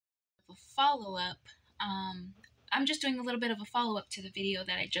a follow-up. I'm just doing a little bit of a follow-up to the video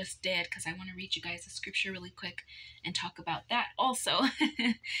that I just did because I want to read you guys a scripture really quick and talk about that also.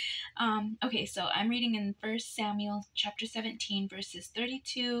 Okay, so I'm reading in 1 Samuel chapter 17, verses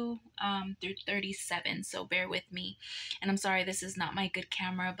 32 through 37, so bear with me. And I'm sorry, this is not my good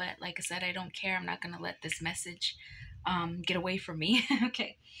camera, but like I said, I don't care. I'm not going to let this message get away from me.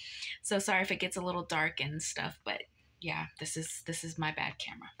 Okay, so sorry if it gets a little dark and stuff, but yeah, this is my bad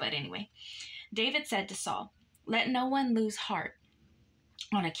camera. But anyway, David said to Saul, "Let no one lose heart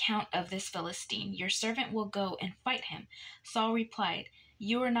on account of this Philistine. Your servant will go and fight him." Saul replied,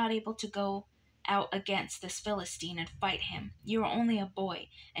 "You are not able to go out against this Philistine and fight him. You are only a boy,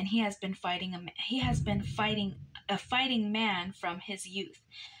 and he has been fighting a fighting man from his youth."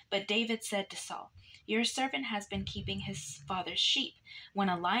 But David said to Saul, "Your servant has been keeping his father's sheep. When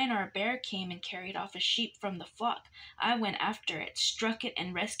a lion or a bear came and carried off a sheep from the flock, I went after it, struck it,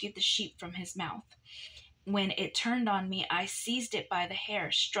 and rescued the sheep from his mouth. When it turned on me, I seized it by the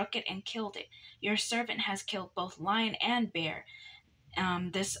hair, struck it, and killed it. Your servant has killed both lion and bear.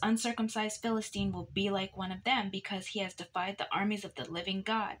 This uncircumcised Philistine will be like one of them because he has defied the armies of the living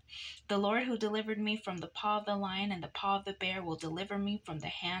God. The Lord who delivered me from the paw of the lion and the paw of the bear will deliver me from the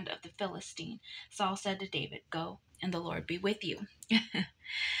hand of the Philistine." Saul said to David, "Go, and the Lord be with you."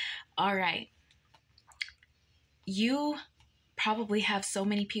 All right. You probably have so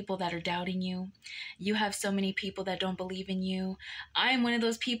many people that are doubting you. You have so many people that don't believe in you. I am one of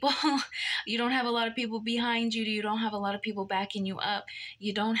those people. You don't have a lot of people behind you. You don't have a lot of people backing you up.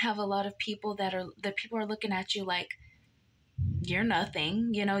 You don't have a lot of people that people are looking at you like, "You're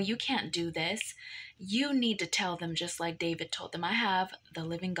nothing, you can't do this." You need to tell them, just like David told them, "I have the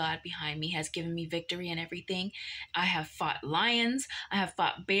living God behind me, has given me victory in everything. I have fought lions, I have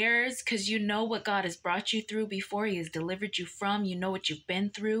fought bears," because you know what God has brought you through before. He has delivered you from. You know what you've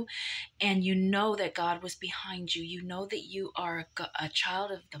been through, and you know that God was behind you. You know that you are a child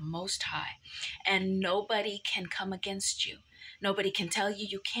of the Most High, and nobody can come against you. Nobody can tell you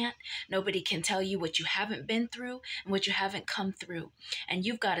you can't. Nobody can tell you what you haven't been through and what you haven't come through. And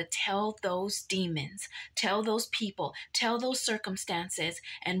you've got to tell those demons, tell those people, tell those circumstances,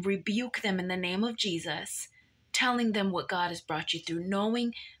 and rebuke them in the name of Jesus, telling them what God has brought you through,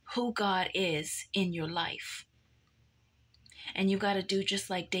 knowing who God is in your life. And you got to do just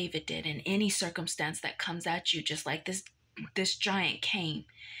like David did in any circumstance that comes at you, just like this giant came.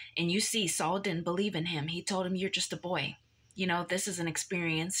 And you see, Saul didn't believe in him. He told him, "You're just a boy. This is an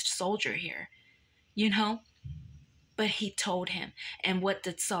experienced soldier here, But he told him. And what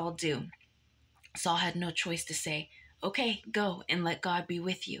did Saul do? Saul had no choice to say, "Okay, go and let God be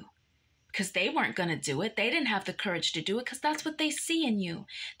with you." Because they weren't going to do it. They didn't have the courage to do it because that's what they see in you.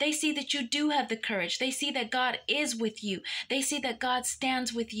 They see that you do have the courage. They see that God is with you. They see that God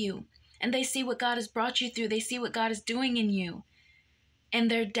stands with you. And they see what God has brought you through. They see what God is doing in you. And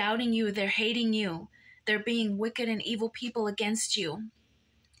they're doubting you. They're hating you. They're being wicked and evil people against you.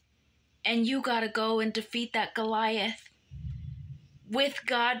 And you got to go and defeat that Goliath with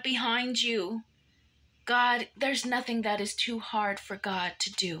God behind you. God, there's nothing that is too hard for God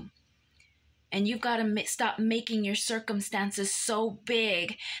to do. And you've got to stop making your circumstances so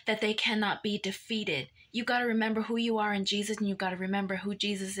big that they cannot be defeated. You've got to remember who you are in Jesus, and you've got to remember who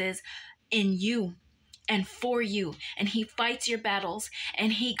Jesus is in you and for you. And he fights your battles,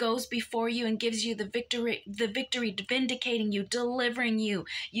 and he goes before you and gives you the victory, vindicating you, delivering you.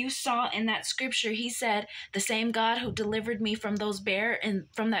 You saw in that scripture, he said, "The same God who delivered me from that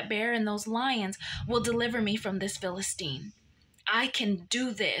bear and those lions will deliver me from this Philistine." I can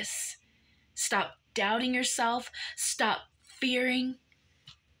do this. Stop doubting yourself. Stop fearing,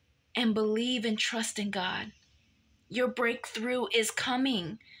 and believe and trust in God. Your breakthrough is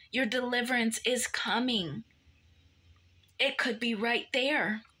coming. Your deliverance is coming. It could be right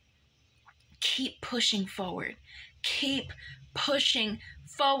there. Keep pushing forward. Keep pushing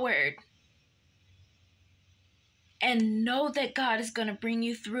forward. And know that God is going to bring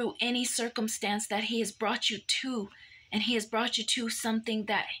you through any circumstance that he has brought you to. And he has brought you to something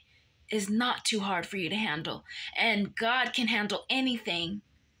that is not too hard for you to handle. And God can handle anything.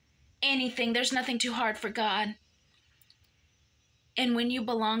 Anything. There's nothing too hard for God. And when you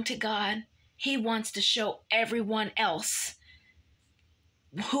belong to God, he wants to show everyone else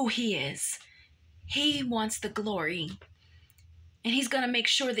who he is. He wants the glory. And he's going to make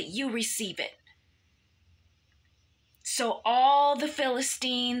sure that you receive it. So all the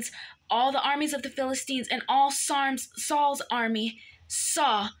Philistines, all the armies of the Philistines, and all Saul's army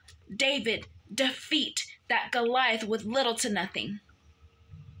saw David defeat that Goliath with little to nothing.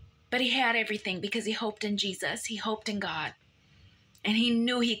 But he had everything because he hoped in Jesus. He hoped in God. And he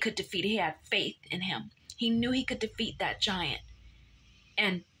knew he could defeat it. He had faith in him. He knew he could defeat that giant.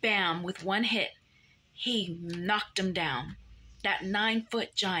 And bam, with one hit, he knocked him down. That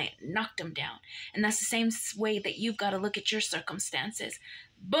 9-foot giant knocked him down. And that's the same way that you've got to look at your circumstances.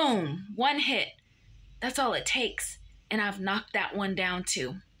 Boom, one hit. That's all it takes. And I've knocked that one down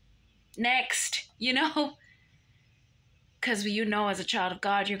too. Next, because as a child of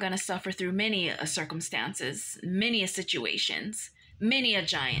God, you're going to suffer through many circumstances, many situations, many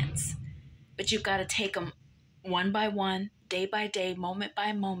giants. But you've got to take them one by one, day by day, moment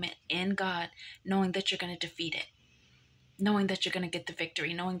by moment in God, knowing that you're going to defeat it, knowing that you're going to get the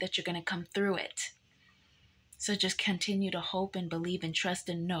victory, knowing that you're going to come through it. So just continue to hope and believe and trust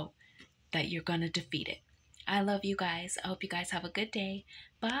and know that you're going to defeat it. I love you guys. I hope you guys have a good day.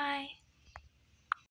 Bye.